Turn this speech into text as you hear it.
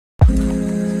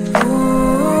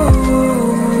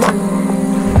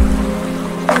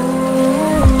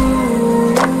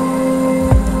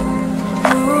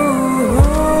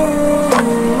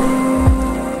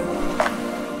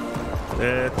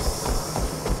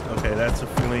that's a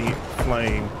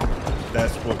flame.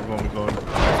 That's what we're going to go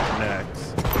after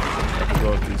next. To go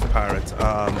with these pirates.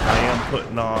 I am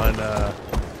putting on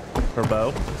her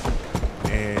bow,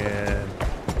 and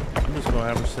I'm just gonna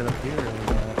have her sit up here and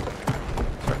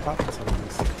start popping some of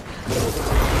these.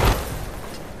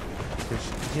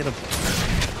 She can hit them.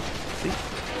 See?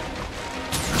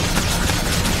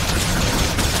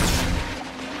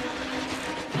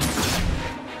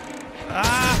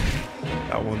 Ah!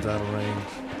 That one's out of range.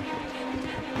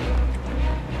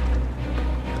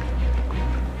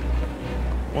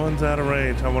 One's out of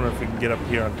range. I wonder if we can get up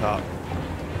here on top.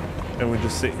 And we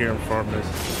just sit here and farm this.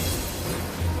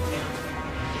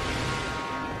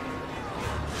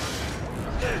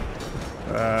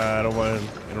 I don't want to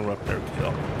interrupt their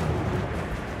kill.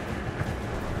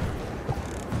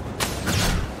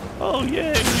 Oh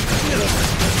yeah, we can get him.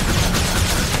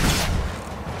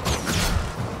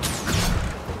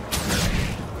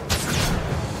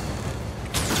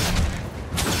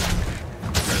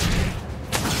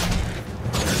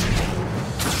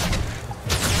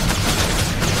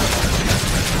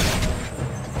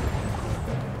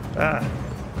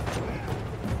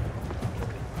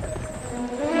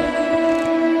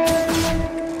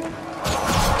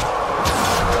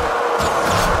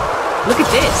 Look at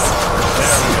this.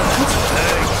 There we go.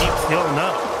 It keeps healing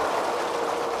up.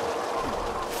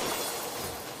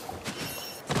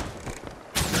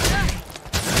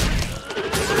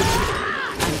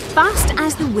 Fast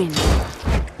as the wind.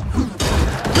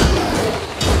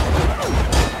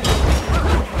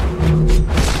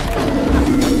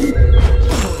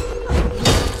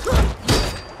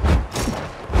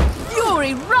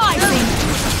 Fury rising.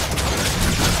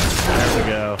 There we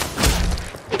go.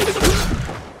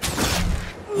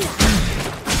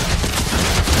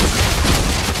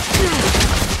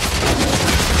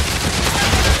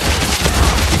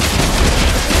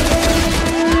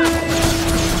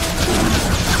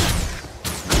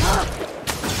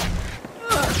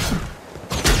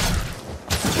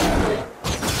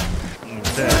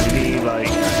 We need like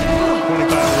 25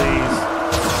 of these.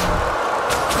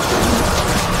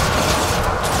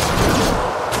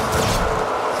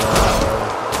 So,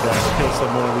 gotta kill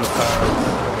some more of these pirates.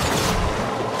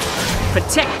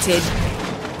 Protected.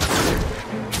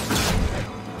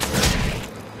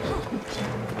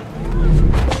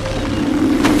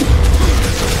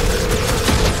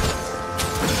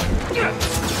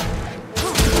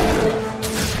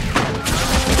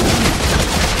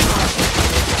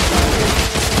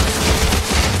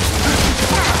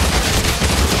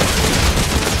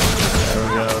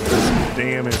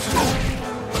 Damage.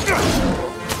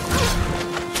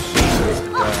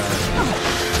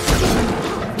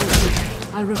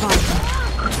 I revive them.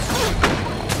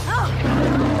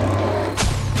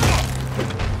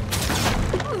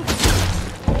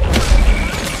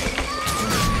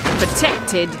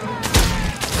 Protected.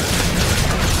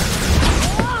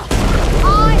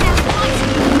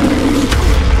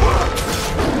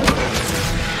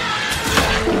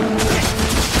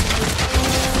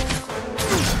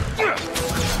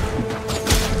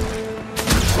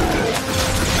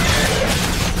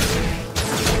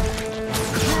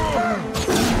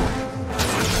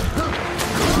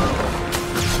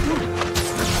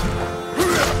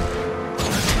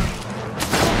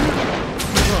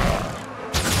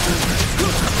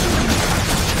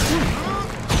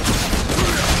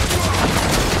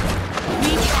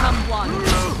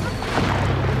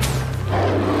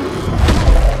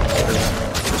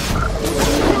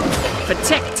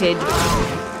 Protected.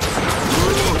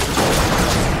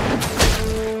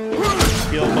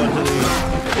 Kill a bunch of these.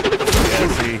 Yeah,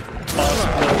 see.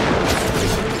 Possible.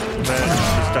 That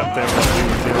just up there what we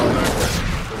were doing.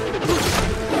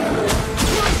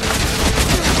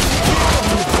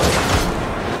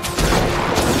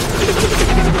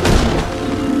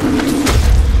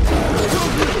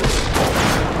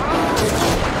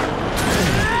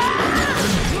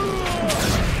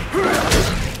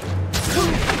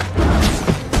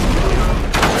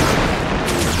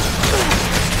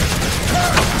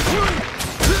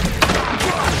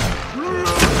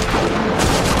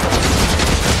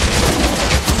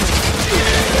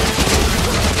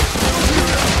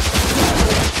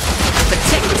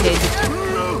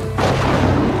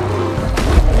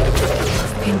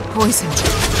 Poisoned.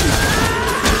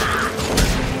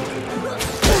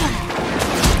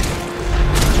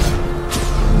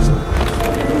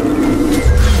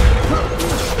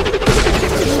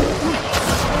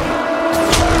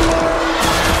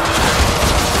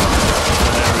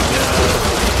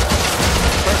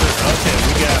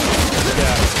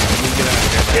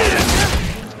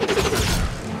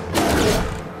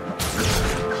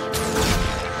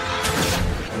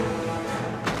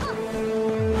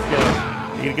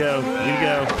 You to go. You to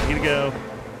go. You to go.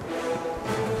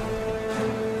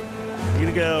 You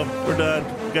to go. We're done.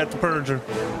 We got the Purger.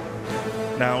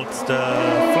 Now it's the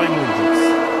Flame Legions.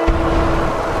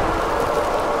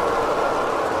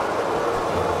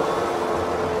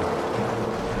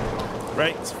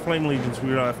 Right, it's Flame Legions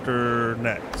we're after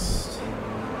next.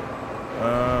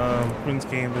 Queen's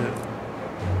Gambit.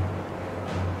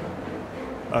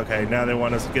 Okay, now they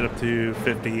want us to get up to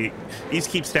 50. These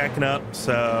keep stacking up,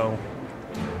 so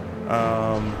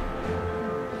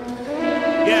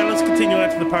yeah, let's continue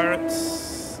after the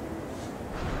pirates.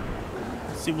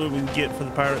 See what we can get for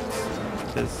the pirates,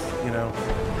 because you know,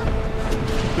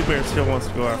 Pooh Bear still wants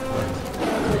to go after them.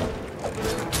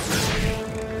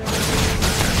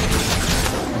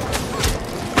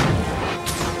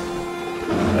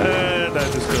 And I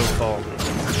just go fall.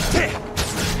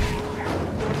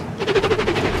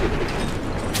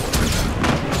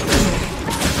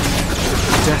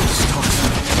 Death stalks me.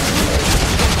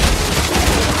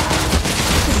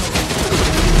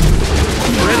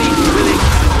 Ready?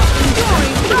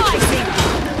 Glory rising!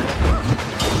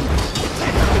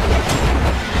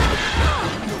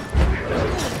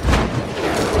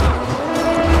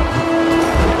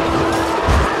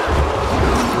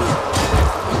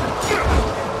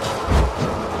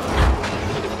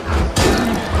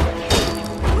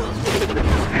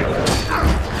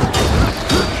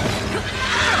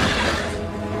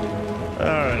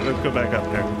 Go back up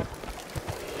there.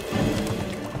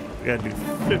 We gotta do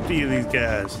 50 of these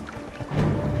guys.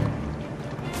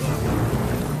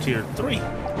 Tier 3.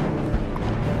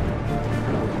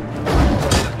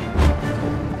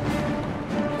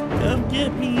 Come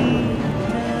get me.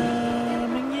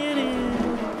 Come and get it.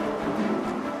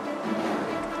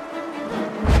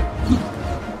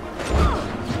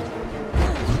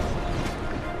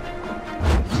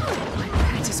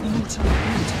 That is mortal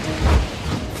wound.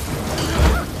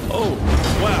 Oh,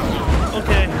 wow.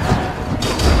 Okay.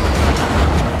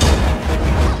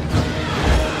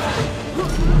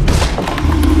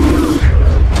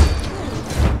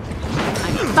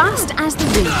 I'm fast as the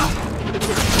wind.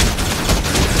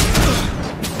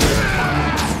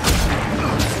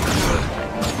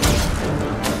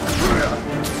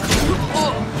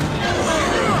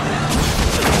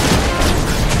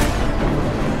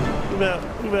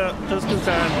 Move out, just in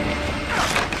time.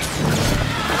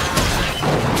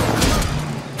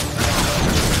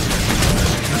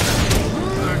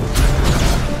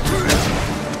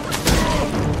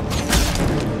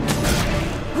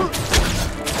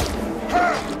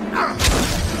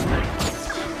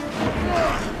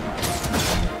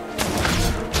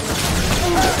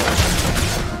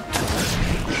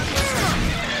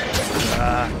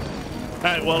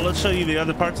 Alright, well, let's show you the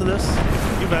other parts of this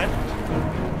event.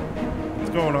 What's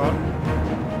going on?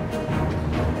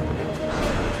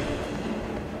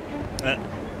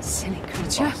 Silly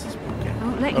creature. Okay. I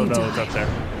won't let Oh you no, die. it's up there.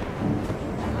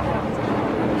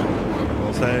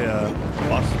 We'll say,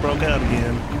 boss broke out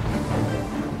again.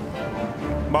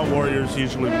 My warriors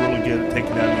usually really good at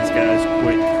taking down these guys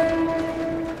quick.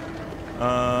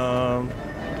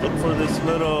 Look for this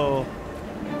little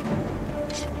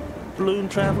balloon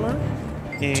traveler.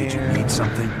 And Did you need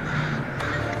something?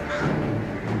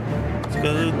 let's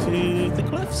go to the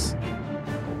cliffs.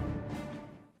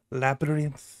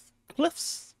 Labyrinth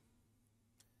Cliffs.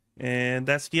 And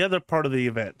that's the other part of the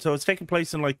event. So it's taking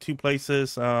place in like two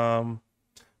places.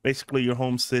 Basically your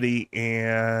home city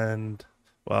and,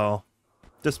 well,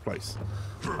 this place.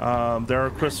 There are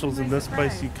crystals in this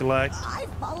place you collect.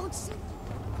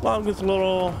 Along with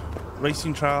little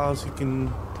racing trials you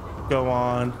can go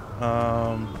on.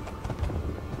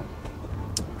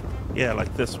 Yeah,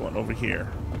 like this one over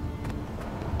here.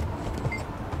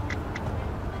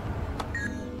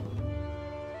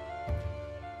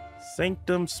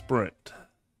 Sanctum Sprint.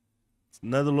 It's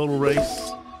another little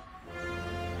race.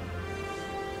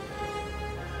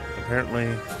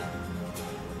 Apparently.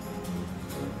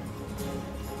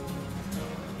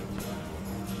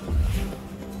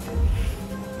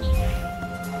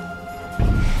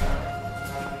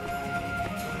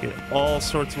 Get all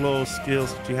sorts of little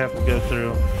skills that you have to go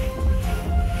through.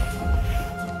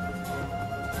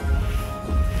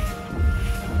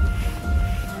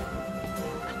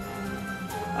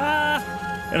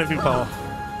 And if you fall,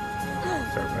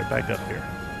 start right back up here.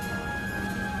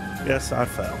 Yes, I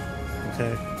fell.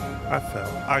 Okay, I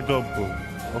fell. I go boom.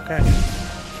 Okay.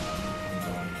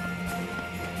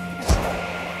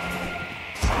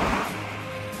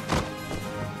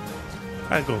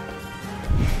 I go.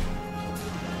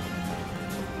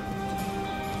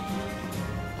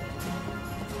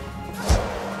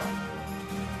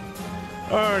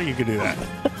 Or you could do that.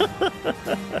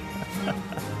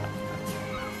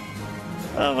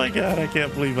 Oh my god, I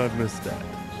can't believe I missed that.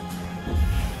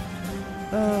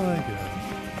 Oh my god.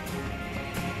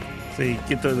 See,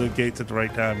 get through the gates at the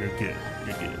right time, you're good.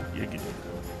 You're good. You're good.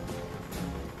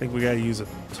 I think we gotta use a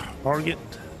target.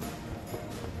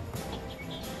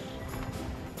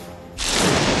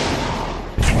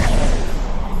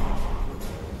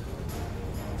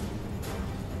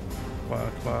 Come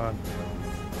on, come on.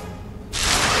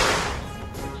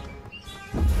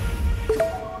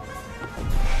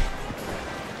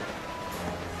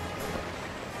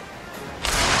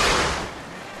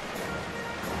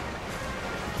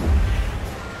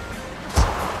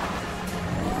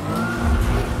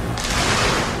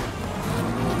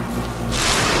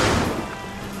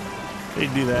 They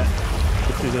do that.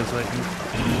 Get through those lightning.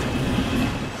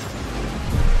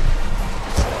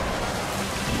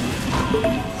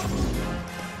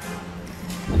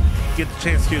 Get the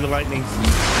chance to do the lightnings.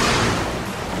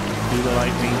 Do the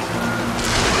lightnings.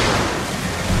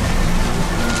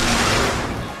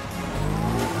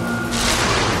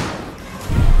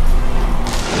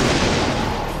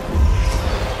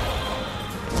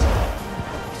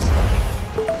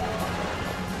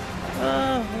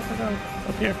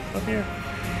 Up here, up here.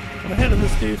 I'm ahead of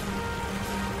this dude.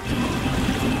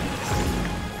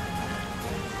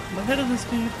 I'm ahead of this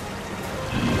dude.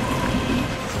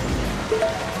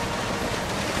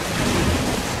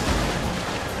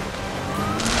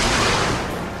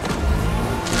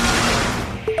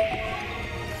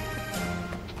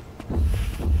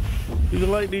 Do the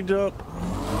lightning jump.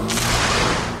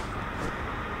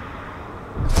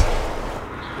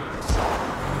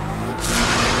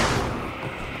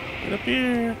 Get up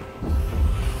here.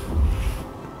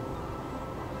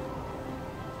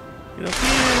 Get up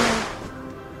here.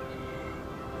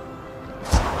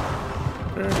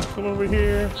 There, come over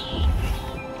here.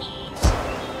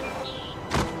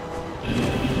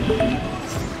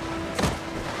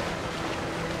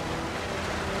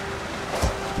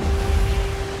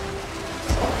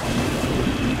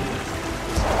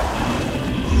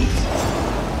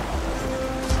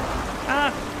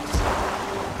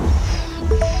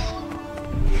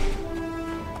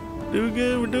 Doing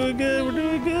good, we're doing good, we're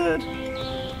doing good.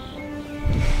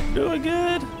 Doing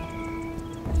good.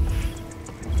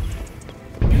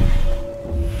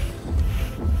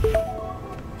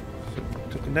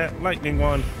 Taking that lightning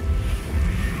one.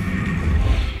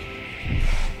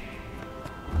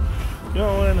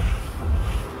 Going.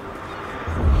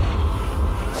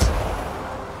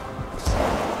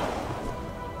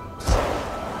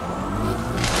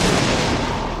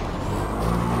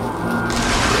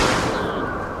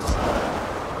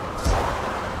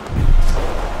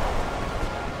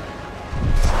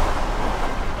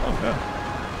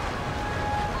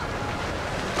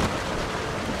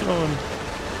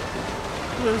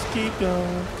 Just keep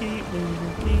going, keep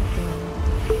moving, keep going.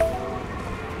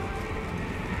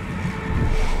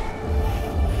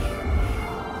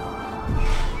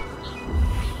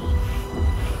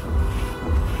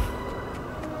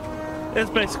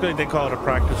 It's basically, they call it a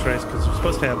practice race because we're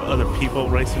supposed to have other people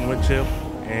racing with you,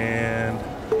 and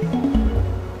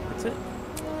that's it.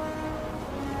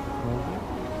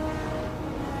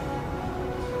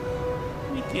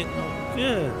 We get no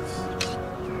goods.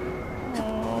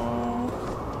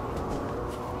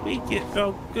 We get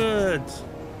no goods.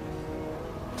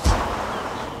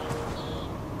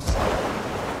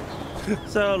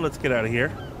 So let's get out of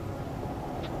here.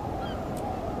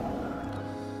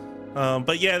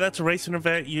 But yeah, that's a racing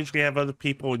event. You usually have other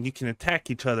people and you can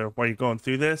attack each other while you're going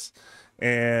through this.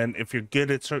 And if you're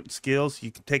good at certain skills,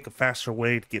 you can take a faster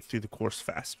way to get through the course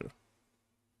faster.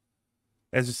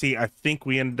 As you see, I think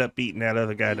we ended up beating that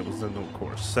other guy that was in the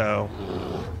course. So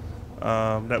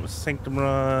that was Sanctum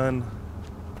Run.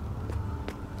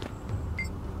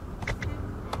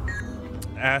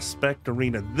 Aspect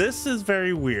Arena. This is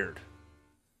very weird.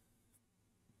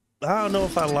 I don't know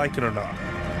if I like it or not.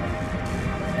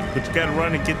 But you gotta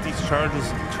run and get these charges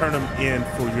and turn them in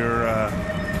for your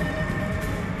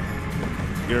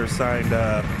assigned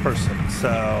person. So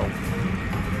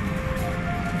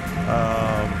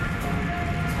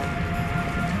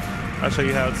I'll show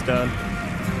you how it's done.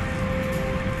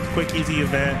 It's a quick, easy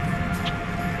event.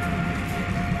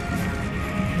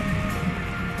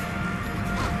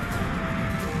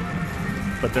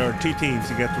 But there are two teams.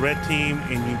 You got the red team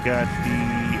and you got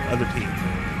the other team,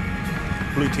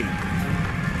 blue team.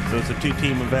 So it's a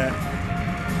two-team event.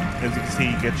 As you can see,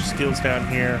 you get your skills down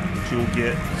here, but you'll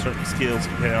get certain skills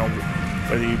depending on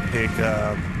whether you pick,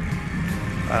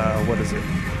 what is it?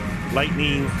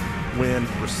 Lightning, wind,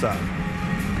 or sun.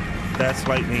 That's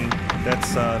lightning. That's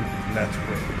sun, and that's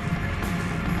red.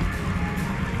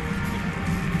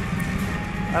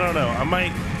 I don't know. I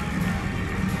might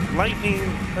lightning.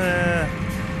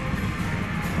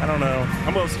 I don't know.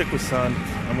 I'm gonna stick with sun.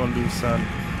 I'm gonna do sun.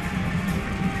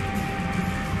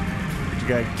 But you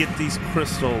gotta get these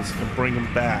crystals and bring them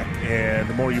back. And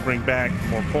the more you bring back, the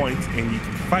more points, and you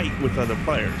can fight with other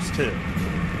players too.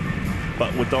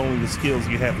 But with only the skills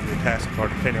you have in your task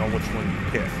card, depending on which one you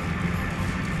pick.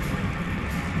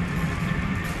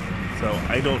 So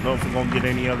I don't know if we're gonna get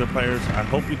any other players. I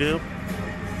hope we do.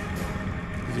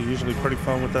 Because they're usually pretty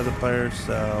fun with other players.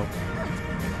 So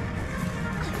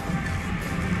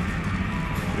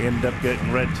we end up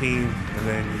getting red team, and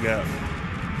then you got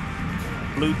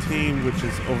blue team, which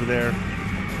is over there.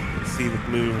 You see the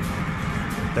blue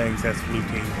things, that's blue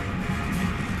team.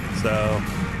 So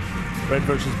red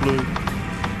versus blue.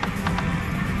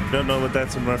 Don't know what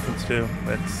that's in reference to.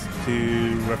 That's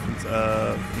to reference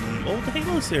of the old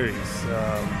Halo series.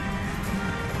 I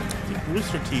think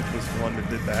Rooster Teeth was the one that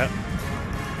did that.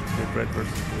 Did red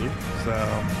versus blue. So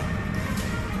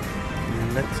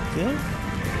let's go.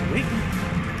 Wait.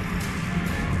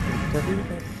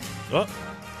 Oh,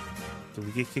 did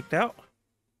we get kicked out?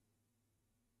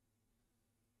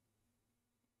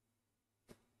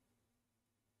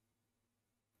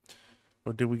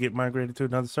 Or did we get migrated to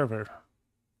another server?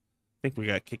 I think we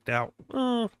got kicked out.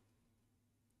 Oh,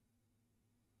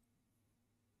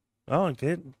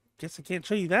 good. Guess I can't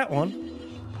show you that one.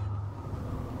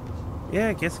 Yeah,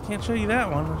 I guess I can't show you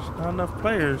that one. There's not enough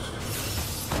players.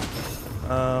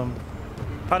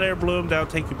 Hot air balloon, that'll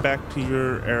take you back to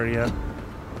your area.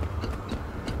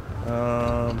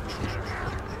 I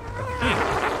think.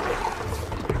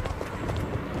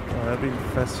 Oh, that'd be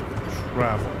fast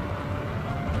travel.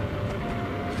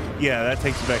 Yeah, that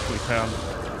takes you back to the town.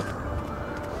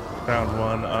 Round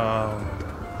one. I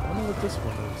wonder what this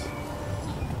one is.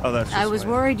 Oh, that's just I was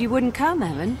worried you wouldn't come,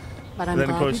 Evan, but I'm then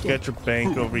glad of course you you did. got your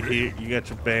bank over here. You got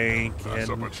your bank, Pass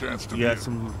and up a chance to you got view.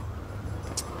 some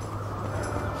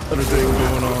other thing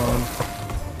going on.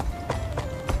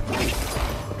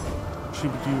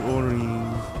 Shibidoo Ori.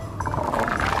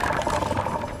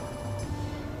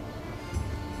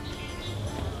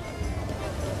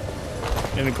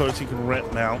 And of course you can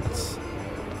rent mounts.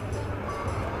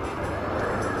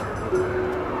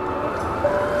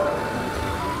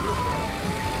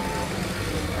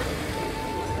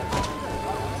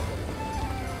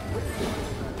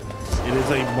 It is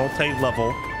a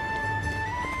multi-level.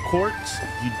 Quartz,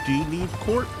 you do need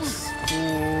quartz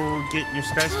for getting your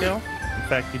sky scale. In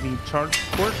fact, you need charged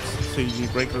quartz, so you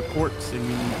need regular quartz and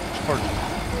you need charged.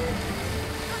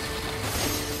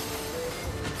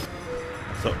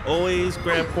 So always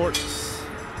grab quartz.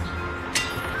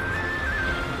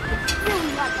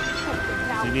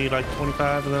 You need like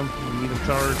 25 of them. You need them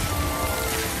charged.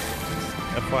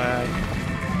 FYI.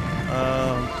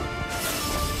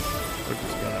 We're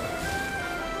just gonna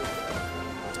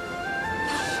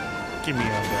give me on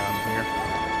down here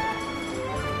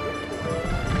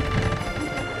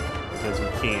because we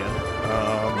can.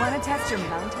 Want to test your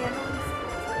mount handles?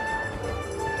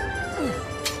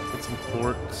 Get some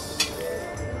quartz.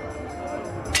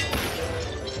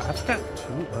 I've got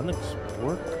 2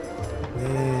 unexplored.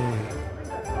 Yay.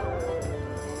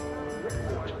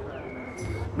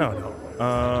 No.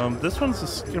 This one's a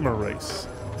skimmer race.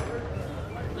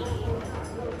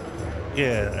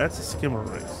 Yeah, that's a skimmer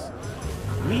race.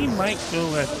 We might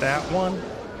go at that one.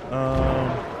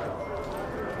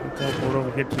 We'll teleport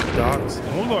over here to the docks.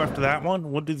 And we'll go after that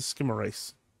one. We'll do the skimmer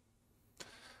race.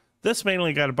 This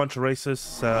mainly got a bunch of races,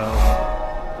 so...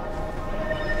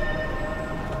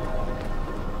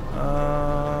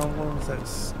 where was that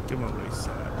skimmer race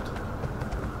at?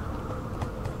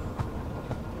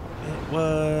 It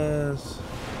was...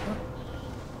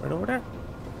 right over there.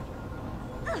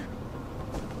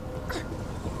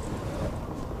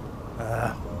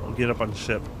 We'll get up on the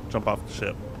ship. Jump off the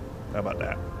ship. How about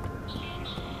that?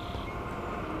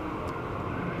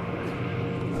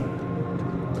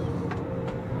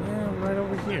 Yeah, right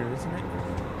over here, isn't it?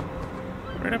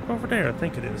 Right up over there, I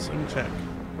think it is. Let me check.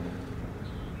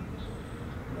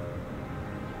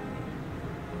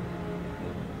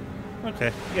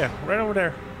 Okay, yeah, right over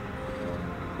there.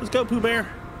 Let's go, Pooh Bear.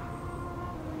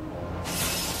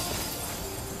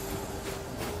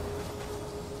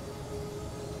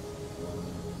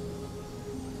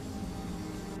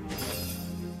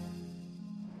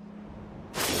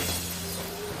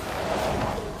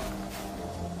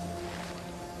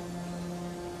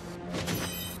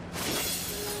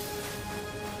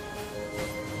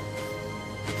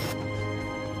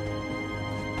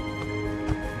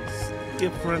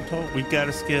 Skiff rental. We got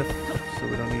a skiff. so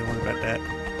we don't need to worry about that.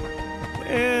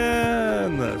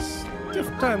 And the skiff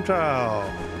time trial.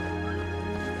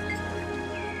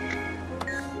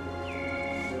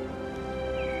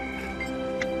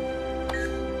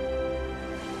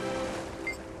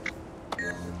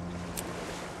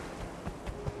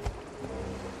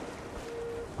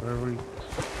 Where are we?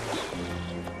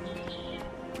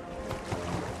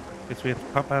 Guess we have to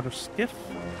pop out of skiff.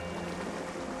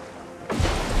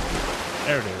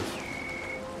 There it is.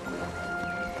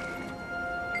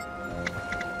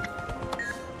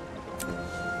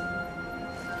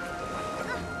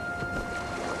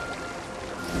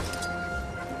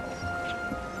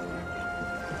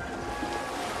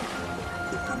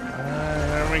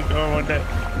 There we go with it.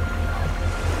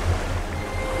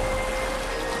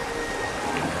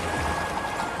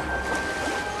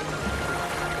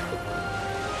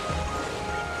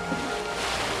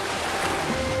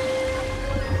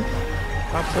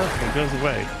 Pops up and goes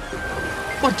away.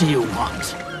 What do you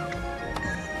want?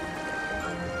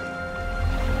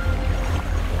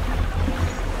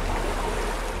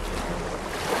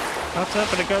 Pops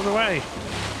up and it goes away.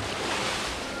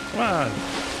 Come on.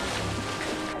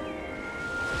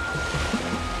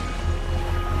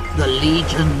 The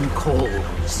Legion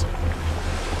calls.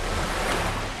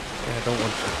 Yeah, I don't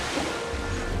want to.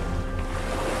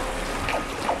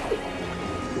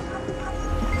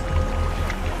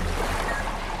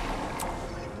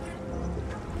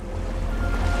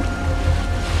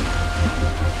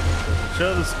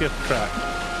 Show the skiff track.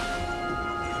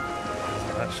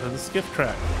 Let's show the skiff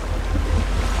track.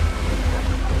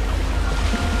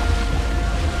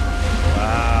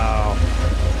 Wow.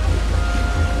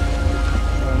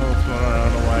 I don't know what's going on. I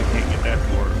don't know why I can't get that to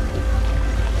work.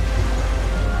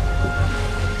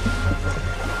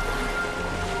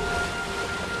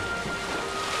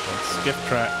 Skiff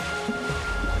track.